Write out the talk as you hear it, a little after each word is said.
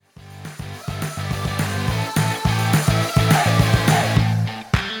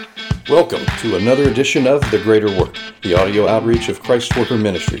Welcome to another edition of The Greater Work, the audio outreach of Christ Worker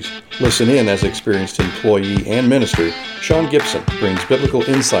Ministries. Listen in as experienced employee and minister, Sean Gibson brings biblical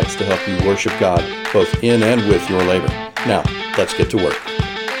insights to help you worship God both in and with your labor. Now, let's get to work.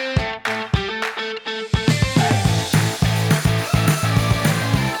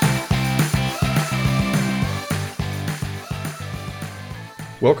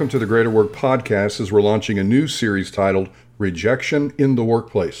 Welcome to the Greater Work podcast as we're launching a new series titled Rejection in the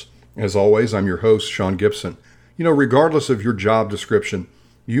Workplace. As always, I'm your host, Sean Gibson. You know, regardless of your job description,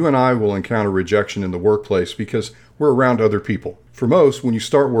 you and I will encounter rejection in the workplace because we're around other people. For most, when you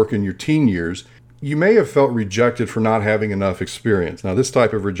start work in your teen years, you may have felt rejected for not having enough experience. Now, this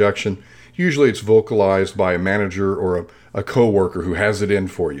type of rejection, usually it's vocalized by a manager or a coworker who has it in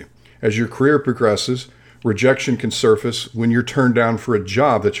for you. As your career progresses, rejection can surface when you're turned down for a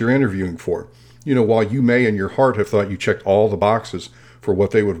job that you're interviewing for. You know, while you may in your heart have thought you checked all the boxes for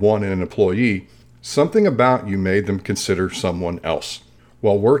what they would want in an employee, something about you made them consider someone else.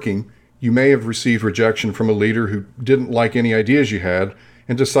 While working, you may have received rejection from a leader who didn't like any ideas you had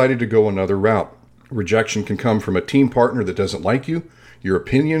and decided to go another route. Rejection can come from a team partner that doesn't like you, your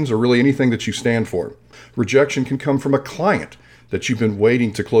opinions, or really anything that you stand for. Rejection can come from a client that you've been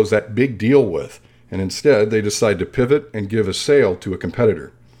waiting to close that big deal with, and instead they decide to pivot and give a sale to a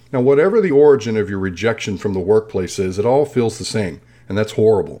competitor. Now, whatever the origin of your rejection from the workplace is, it all feels the same, and that's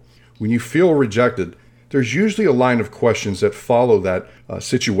horrible. When you feel rejected, there's usually a line of questions that follow that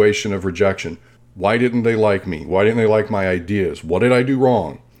situation of rejection. Why didn't they like me? Why didn't they like my ideas? What did I do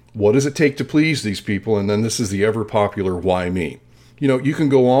wrong? What does it take to please these people? And then this is the ever popular why me? You know, you can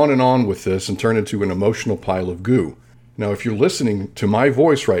go on and on with this and turn into an emotional pile of goo. Now, if you're listening to my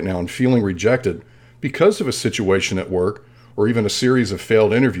voice right now and feeling rejected because of a situation at work or even a series of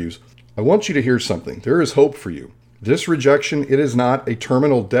failed interviews, I want you to hear something. There is hope for you. This rejection, it is not a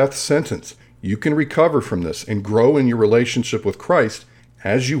terminal death sentence. You can recover from this and grow in your relationship with Christ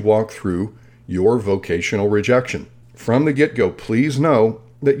as you walk through your vocational rejection. From the get-go, please know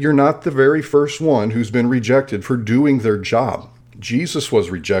that you're not the very first one who's been rejected for doing their job. Jesus was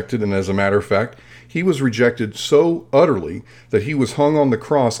rejected, and as a matter of fact, he was rejected so utterly that he was hung on the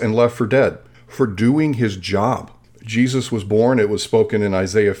cross and left for dead for doing his job. Jesus was born, it was spoken in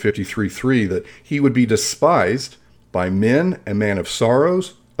Isaiah 53:3 that he would be despised by men, a man of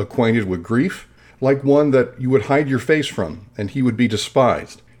sorrows, acquainted with grief, like one that you would hide your face from, and he would be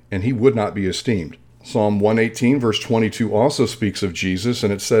despised, and he would not be esteemed. Psalm 118 verse 22 also speaks of Jesus,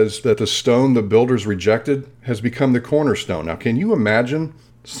 and it says that the stone the builders rejected has become the cornerstone. Now, can you imagine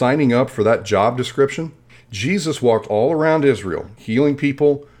signing up for that job description? Jesus walked all around Israel, healing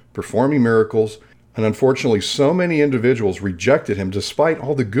people, performing miracles, and unfortunately so many individuals rejected him despite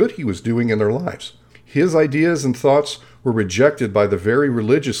all the good he was doing in their lives. His ideas and thoughts were rejected by the very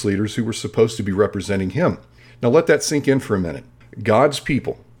religious leaders who were supposed to be representing him. Now let that sink in for a minute. God's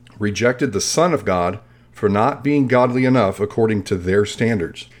people rejected the Son of God for not being godly enough according to their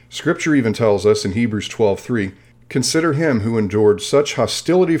standards. Scripture even tells us in Hebrews 12:3, "Consider him who endured such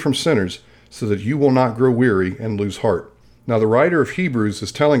hostility from sinners so that you will not grow weary and lose heart." Now, the writer of Hebrews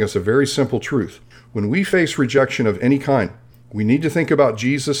is telling us a very simple truth. When we face rejection of any kind, we need to think about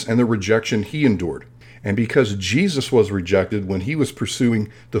Jesus and the rejection he endured. And because Jesus was rejected when he was pursuing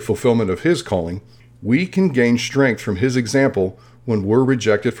the fulfillment of his calling, we can gain strength from his example when we're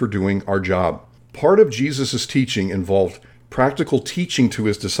rejected for doing our job. Part of Jesus' teaching involved practical teaching to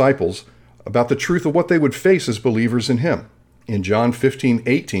his disciples about the truth of what they would face as believers in him. In John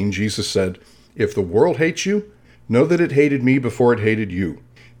 15:18, Jesus said, "If the world hates you, know that it hated me before it hated you."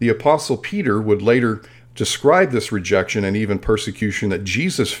 The Apostle Peter would later describe this rejection and even persecution that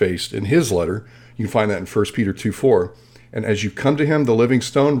Jesus faced in his letter. You can find that in 1 Peter 2:4. "And as you come to him, the living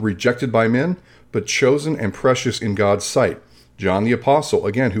stone, rejected by men, but chosen and precious in God's sight." John the Apostle,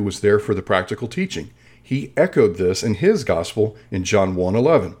 again, who was there for the practical teaching, he echoed this in his gospel in John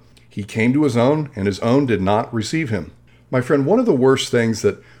 1:11. He came to his own, and his own did not receive him. My friend, one of the worst things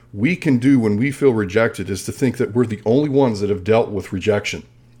that we can do when we feel rejected is to think that we're the only ones that have dealt with rejection.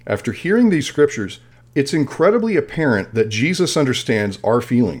 After hearing these scriptures, it's incredibly apparent that Jesus understands our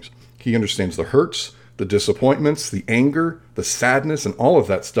feelings. He understands the hurts, the disappointments, the anger, the sadness, and all of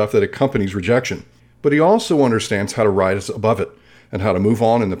that stuff that accompanies rejection. But he also understands how to rise above it and how to move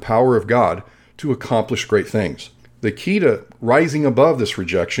on in the power of God to accomplish great things. The key to rising above this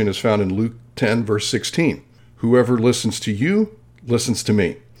rejection is found in Luke 10, verse 16. "Whoever listens to you, listens to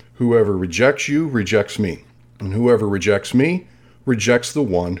me. Whoever rejects you, rejects me. And whoever rejects me, rejects the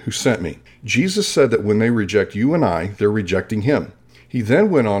one who sent me." Jesus said that when they reject you and I, they're rejecting him. He then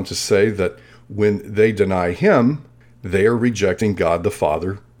went on to say that when they deny him, they are rejecting God the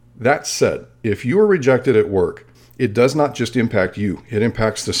Father That said, if you are rejected at work, it does not just impact you, it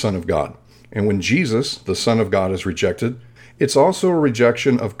impacts the Son of God. And when Jesus, the Son of God, is rejected, it's also a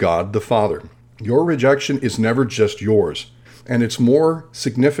rejection of God the Father. Your rejection is never just yours, and it's more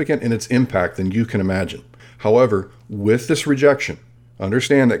significant in its impact than you can imagine. However, with this rejection,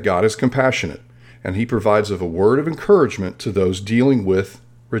 understand that God is compassionate, and He provides a word of encouragement to those dealing with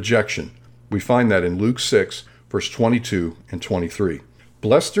rejection. We find that in Luke 6, verse 22 and 23.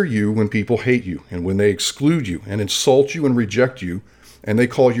 Blessed are you when people hate you, and when they exclude you, and insult you, and reject you, and they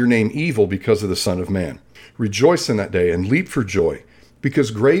call your name evil because of the Son of Man. Rejoice in that day, and leap for joy, because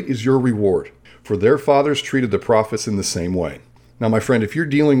great is your reward, for their fathers treated the prophets in the same way. Now, my friend, if you're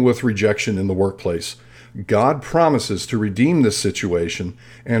dealing with rejection in the workplace, God promises to redeem this situation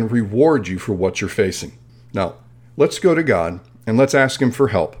and reward you for what you're facing. Now, let's go to God, and let's ask Him for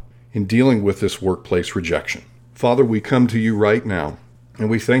help in dealing with this workplace rejection. Father, we come to you right now, and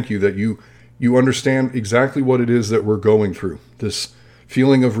we thank you that you understand exactly what it is that we're going through, this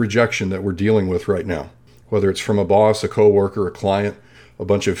feeling of rejection that we're dealing with right now, whether it's from a boss, a coworker, a client, a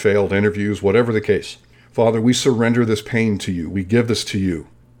bunch of failed interviews, whatever the case. Father, we surrender this pain to you. We give this to you,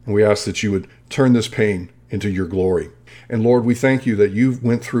 and we ask that you would turn this pain into your glory. And Lord, we thank you that you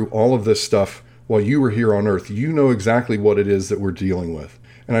went through all of this stuff while you were here on earth. You know exactly what it is that we're dealing with.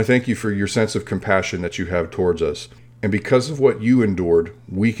 And I thank you for your sense of compassion that you have towards us. And because of what you endured,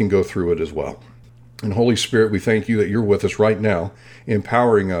 we can go through it as well. And Holy Spirit, we thank you that you're with us right now,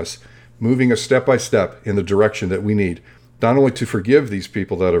 empowering us, moving us step by step in the direction that we need, not only to forgive these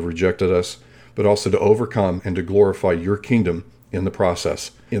people that have rejected us, but also to overcome and to glorify your kingdom in the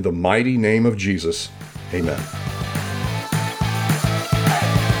process. In the mighty name of Jesus, amen.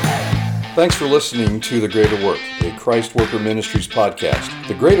 Thanks for listening to The Greater Work, a Christ Worker Ministries podcast.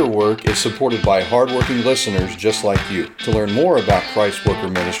 The Greater Work is supported by hardworking listeners just like you. To learn more about Christ Worker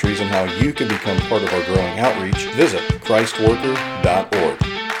Ministries and how you can become part of our growing outreach, visit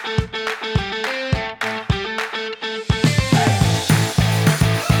christworker.org.